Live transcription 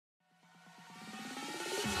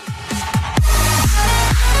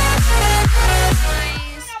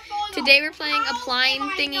Today we're playing Alpine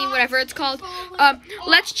thingy, whatever it's called.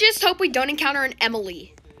 Let's just hope we don't encounter an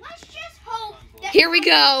Emily. Let's just hope. Here we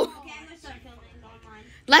go.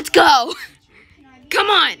 Let's go. Come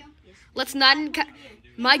on. Let's not.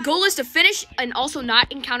 My goal is to finish and also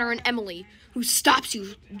not encounter an Emily who stops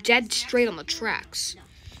you dead straight on the tracks.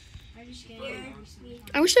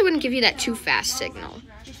 I wish they wouldn't give you that too fast signal.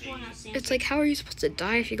 It's like, how are you supposed to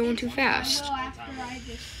die if you're going too fast?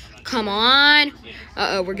 Come on.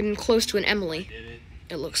 Uh-oh, we're getting close to an Emily,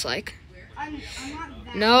 it looks like.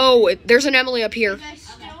 No, there's an Emily up here.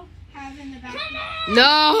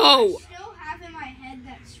 No!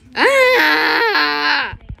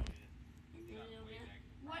 Ah!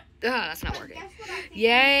 That's not working.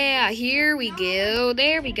 Yeah, here we go.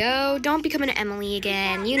 There we go. Don't become an Emily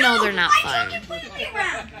again. You know they're not fun.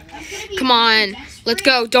 Come on. Let's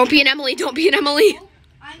go. Don't be an Emily. Don't be an Emily.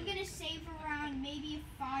 I'm going to save around maybe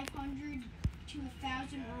 500 to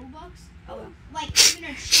 1,000 Robux. Like, I'm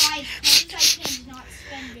going to try as close as I can to not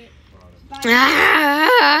spend it.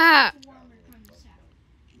 Ah!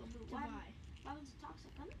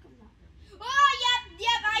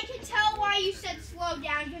 Yep, I can tell why you said slow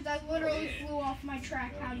down, because I literally flew off my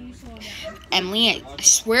track. How do you slow down? Emily, I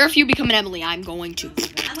swear if you become an Emily, I'm going to.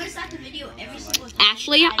 I'm going to start the video every single time.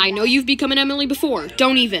 Ashley, I know you've become an Emily before.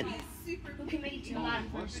 Don't even. Who can make it too loud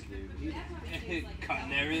first?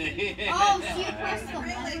 Cutting everything. Oh, so you press the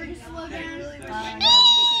lever to slow down?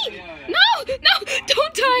 No,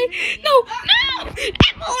 don't die. No,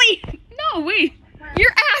 Emily. No, wait.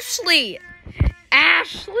 You're Ashley.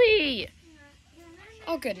 Ashley.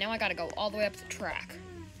 Oh, good. Now I gotta go all the way up the track.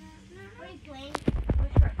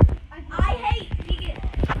 I hate vegan.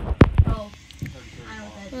 Oh, I know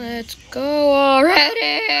what that is. Let's go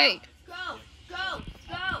already. Go.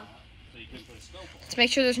 Let's make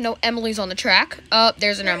sure there's no Emily's on the track. Oh,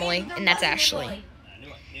 there's an Emily, and that's Ashley.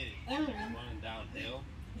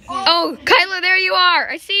 Oh, Kyla, there you are.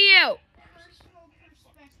 I see you.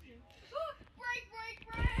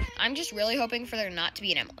 I'm just really hoping for there not to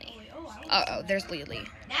be an Emily. Uh-oh, there's Lily.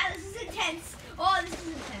 Now this is intense. Oh, this is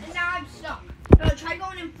intense. And now I'm stuck. No, try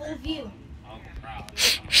going in full view.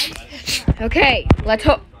 Okay, let's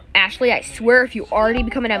hope. Ashley, I swear if you already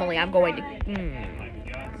become an Emily, I'm going to...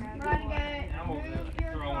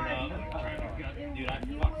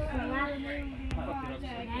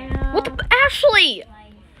 What the... Ashley!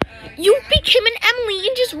 You became an Emily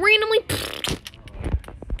and just randomly...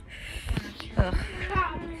 Ugh.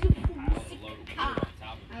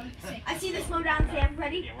 I see the slow down, Sam.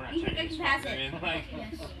 Ready? You think I can pass it? Yes.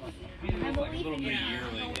 I believe in you.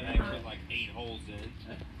 And I put like 8 holes in.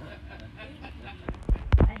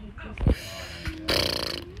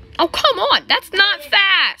 Oh, come on. That's not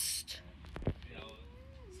fast.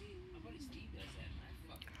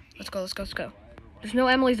 Let's go. There's no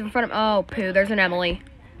Emily's in front of... Oh, poo. There's an Emily.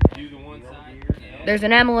 There's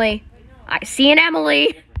an Emily. I see an Emily.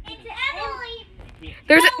 It's an Emily.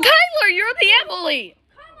 There's a... Kyler, you're the Emily.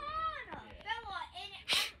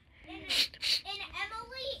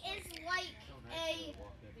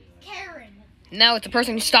 No, it's a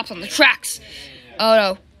person who stops on the tracks. Oh,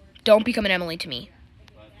 no. Don't become an Emily to me.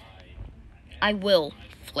 I will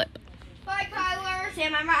flip. Bye, Kyler.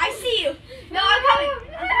 Sam, I'm right. I see you. No, I'm coming.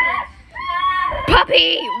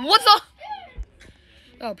 Puppy! What's up?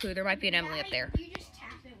 Oh, poo, there might be an Emily up there. You just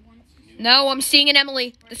tap it once. No, I'm seeing an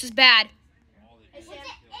Emily. This is bad. Hey, Sam,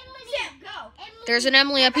 go. There's an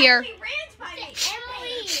Emily up here.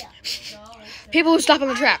 People who stop on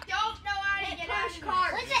the track.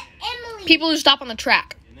 People who stop on the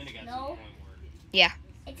track. No. Yeah.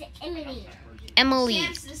 It's an Emily. Emily.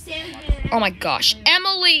 Oh my gosh.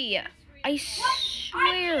 Emily! I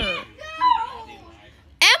swear.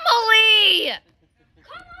 Emily!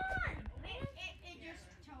 Come on.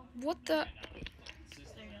 What the?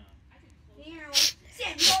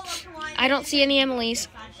 Sam, I don't see any Emilys.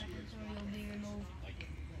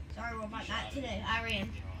 Sorry, robot. Not today. I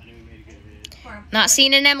ran. Not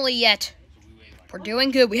seeing an Emily yet. We're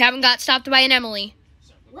doing good. We haven't got stopped by an Emily.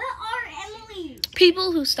 What are Emily's?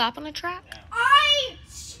 People who stop on the track. I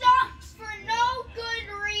stopped for no good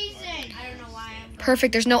reason. I don't know why I'm...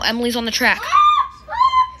 Perfect. There's no Emily's on the track. My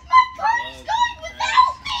car is going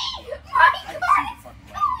without me! My car is going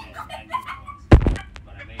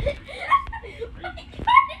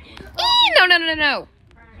No.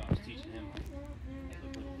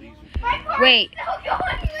 Wait.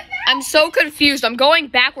 I'm so confused. I'm going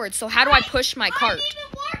backwards, so how do I push my cart? I'm even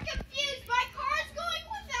more confused. My car's going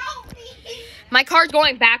without me. My car's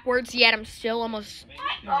going backwards, yet I'm still almost...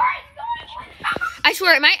 My car is going without me. I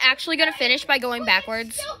swear, am I actually going to finish by going backwards?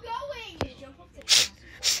 It's still going.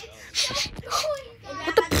 It's still going.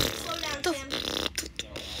 What the...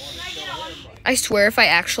 I swear if I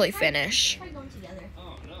actually finish, Try going together.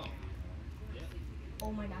 Oh no.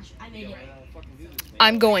 Oh my gosh, I made it.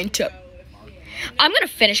 I'm going to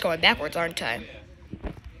finish going backwards, aren't I?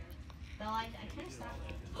 Bella, I kind of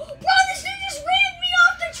stopped. Bro, this dude just ran me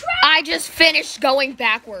off the track! I just finished going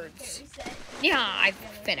backwards. Yeah, I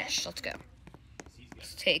finished. Let's go.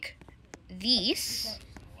 Let's take these.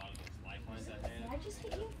 Did I just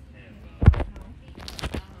hit you?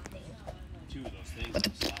 Two of those things. What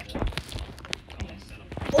the?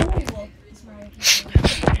 Oh, it's my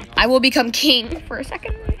I will become king for a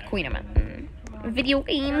second. Queen, I'm at. Video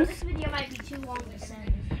games. This video might be too long to send,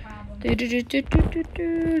 is the problem. Once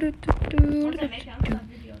I make it, I'll stop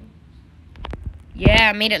videoing. Yeah,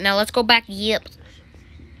 I made it. Now let's go back. Yep.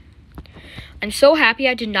 I'm so happy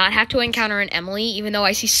I did not have to encounter an Emily, even though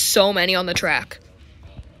I see so many on the track.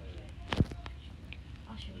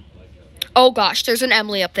 I'll show you. Oh gosh, there's an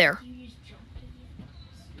Emily up there. You just jumped in.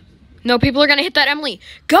 No, people are gonna hit that Emily.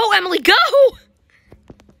 Go, Emily, go!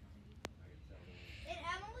 And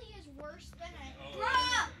Emily is worse than a...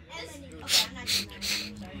 Bruh! Okay, I'm not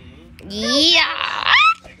doing that. I'm sorry. Yeah.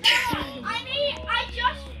 I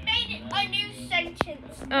just made a new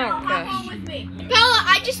sentence. Oh Hop gosh. on with me. Bella,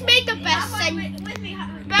 I just made the best sentence. With me.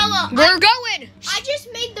 Bella, We're going. I just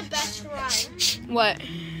made the best rhyme. What?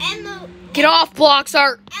 Emma, Get off, Blocks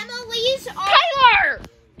Art. Emily's are... Tyler.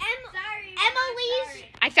 Emily's...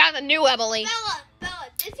 I found a new Emily. Bella,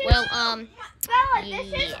 this is... Well, Bella,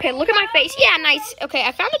 this is... Okay, look at my face. Yeah, nice. Okay,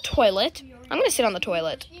 I found a toilet. I'm gonna sit on the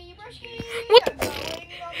toilet. What the?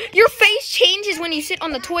 Your face changes when you sit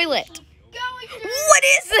on the toilet. What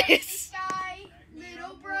is this?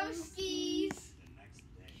 Little broskies.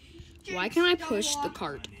 Why can't I push the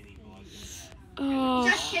cart? Oh,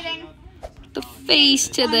 Just kidding. the face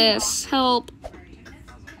to this. Help.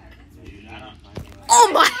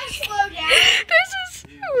 Oh my. Slow down. This is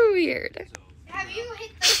so weird. Have you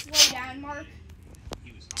hit the slow down mark?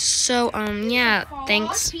 So, yeah,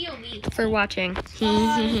 thanks POV. for watching.